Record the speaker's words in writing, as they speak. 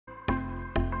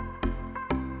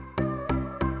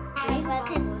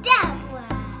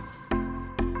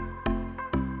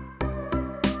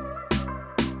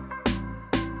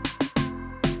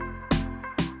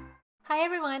Hi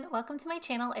everyone, welcome to my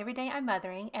channel Everyday I'm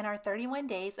Mothering and our 31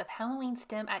 days of Halloween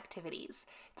STEM activities.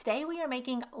 Today we are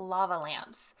making lava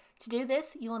lamps. To do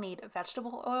this you will need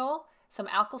vegetable oil, some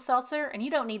Alka-Seltzer, and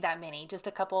you don't need that many, just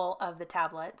a couple of the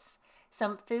tablets,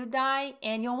 some food dye,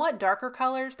 and you'll want darker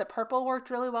colors. The purple worked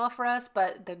really well for us,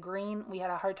 but the green we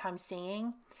had a hard time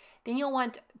seeing. Then you'll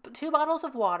want 2 bottles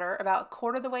of water, about a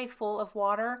quarter of the way full of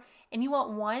water, and you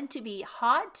want one to be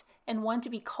hot and one to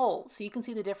be cold so you can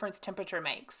see the difference temperature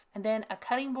makes. And then a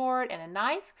cutting board and a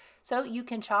knife so you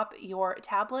can chop your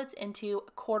tablets into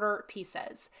quarter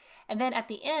pieces. And then at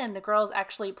the end, the girls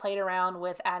actually played around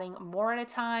with adding more at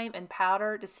a time and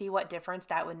powder to see what difference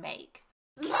that would make.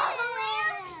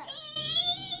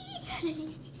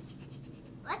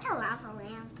 What's a lava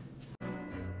lamp?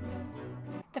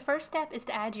 The first step is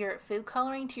to add your food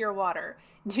coloring to your water.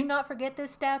 Do not forget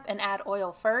this step and add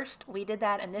oil first. We did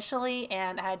that initially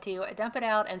and had to dump it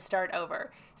out and start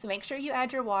over. So make sure you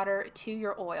add your water to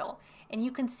your oil. And you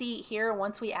can see here,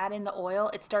 once we add in the oil,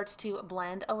 it starts to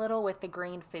blend a little with the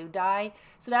green food dye.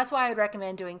 So that's why I would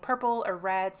recommend doing purple or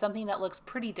red, something that looks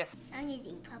pretty different. I'm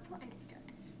using purple and so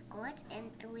to squirt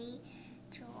in 3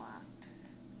 drops.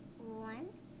 1,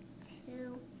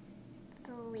 2,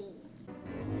 3.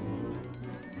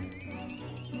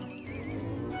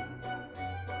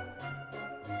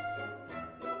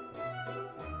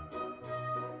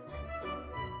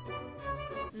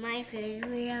 Mine feels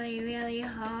really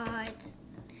hot.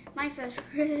 Mine feels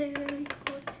really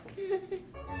cold.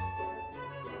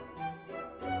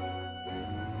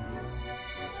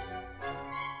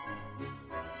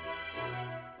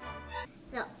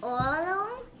 The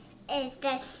oil is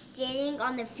just sitting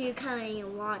on the food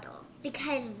coloring water.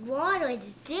 Because water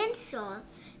is denser,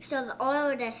 so the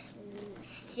oil just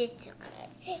sits on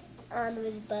it. On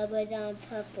those bubbles on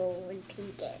purple and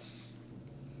pinkish.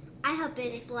 I hope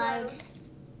it explodes.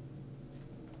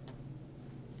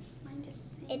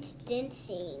 It's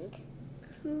dancing.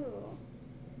 Cool.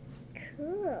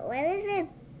 Cool. What is it?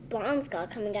 Bombs got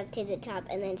coming up to the top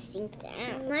and then sink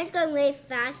down. Mine's going really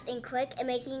fast and quick and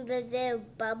making those little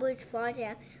bubbles fall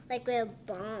down like little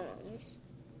bombs.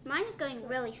 Mine is going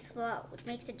really slow, which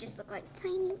makes it just look like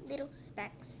tiny little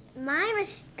specks. Mine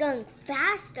was going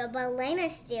faster, but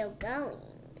Lena's still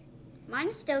going. Mine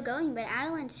is still going, but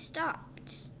Adeline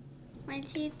stopped. 1,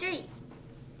 2, 3.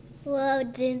 Well,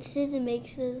 dances and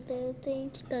makes those little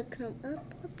things that come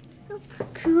up.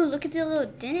 Cool, look at the little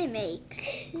dent it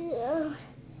makes. Cool.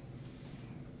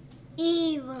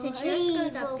 Evil, since yours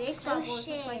goes up big bubbles,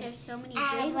 that's why there's so many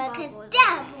big bubbles.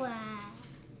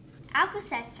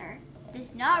 Alka-Seltzer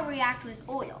does not react with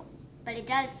oil, but it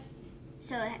does,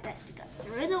 so it has to go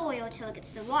through the oil until it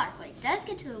gets to the water. When it does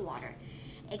get to the water,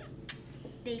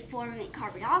 they form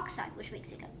carbon dioxide, which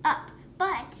makes it go up,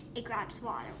 but it grabs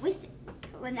water with it.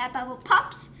 When that bubble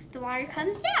pops, the water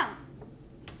comes down.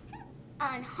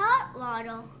 On hot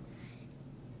water,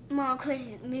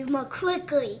 molecules move more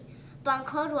quickly, but on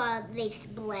cold water, they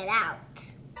split out.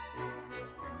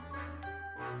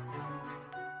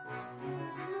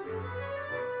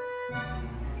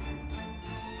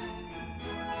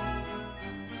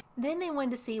 Then they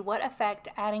wanted to see what effect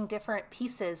adding different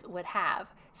pieces would have.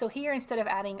 So here, instead of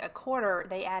adding a quarter,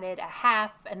 they added a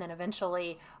half and then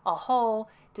eventually a whole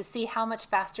to see how much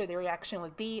faster the reaction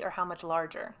would be or how much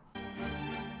larger.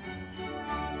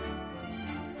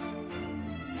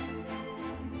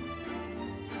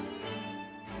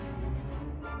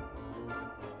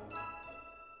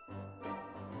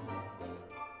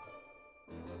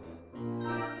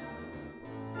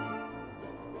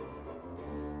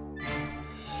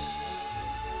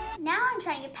 Now I'm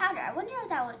trying to get powder. I wonder if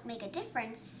that would make a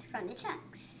difference from the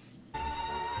chunks.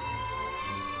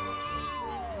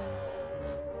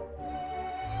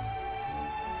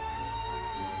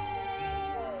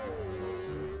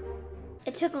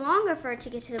 It took longer for it to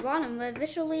get to the bottom, but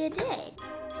eventually it did.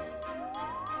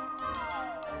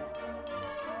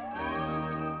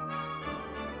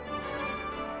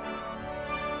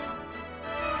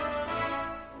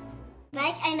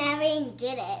 Like I never even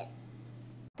did it.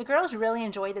 The girls really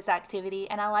enjoyed this activity,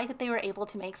 and I like that they were able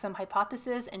to make some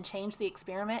hypotheses and change the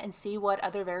experiment and see what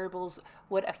other variables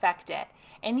would affect it.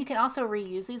 And you can also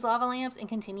reuse these lava lamps and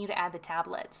continue to add the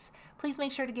tablets. Please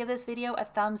make sure to give this video a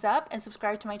thumbs up and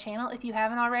subscribe to my channel if you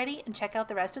haven't already, and check out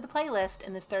the rest of the playlist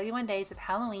in this 31 Days of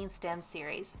Halloween STEM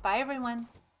series. Bye everyone!